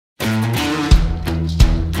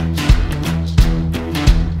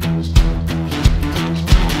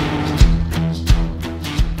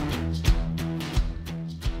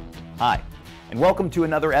Welcome to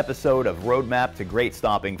another episode of Roadmap to Great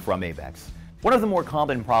Stopping from Abex. One of the more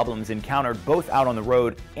common problems encountered both out on the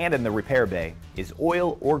road and in the repair bay is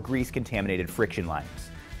oil or grease contaminated friction linings,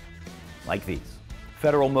 like these.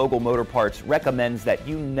 Federal-Mogul Motor Parts recommends that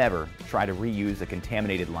you never try to reuse a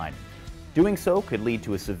contaminated lining. Doing so could lead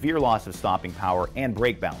to a severe loss of stopping power and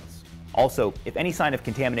brake balance. Also, if any sign of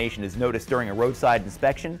contamination is noticed during a roadside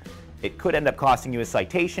inspection, it could end up costing you a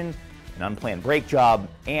citation, an unplanned brake job,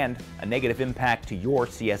 and a negative impact to your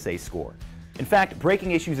CSA score. In fact,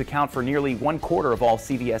 braking issues account for nearly 1/4 of all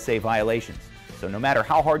CVSA violations. So no matter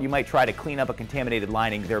how hard you might try to clean up a contaminated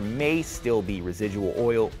lining, there may still be residual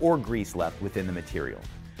oil or grease left within the material.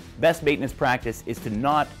 Best maintenance practice is to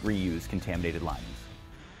not reuse contaminated linings.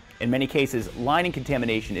 In many cases, lining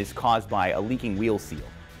contamination is caused by a leaking wheel seal,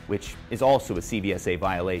 which is also a CVSA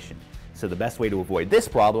violation. So the best way to avoid this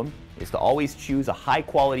problem is to always choose a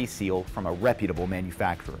high-quality seal from a reputable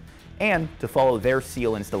manufacturer, and to follow their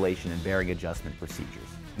seal installation and bearing adjustment procedures.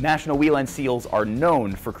 National Wheel End Seals are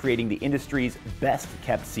known for creating the industry's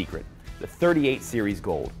best-kept secret, the 38 Series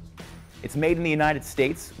Gold. It's made in the United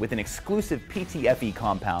States with an exclusive PTFE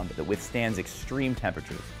compound that withstands extreme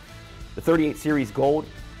temperatures. The 38 Series Gold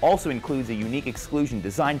also includes a unique exclusion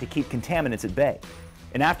designed to keep contaminants at bay.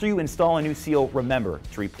 And after you install a new seal, remember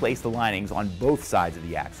to replace the linings on both sides of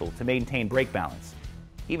the axle to maintain brake balance,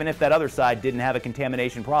 even if that other side didn't have a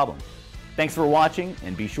contamination problem. Thanks for watching,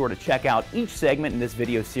 and be sure to check out each segment in this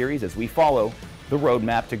video series as we follow the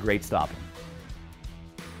roadmap to great stopping.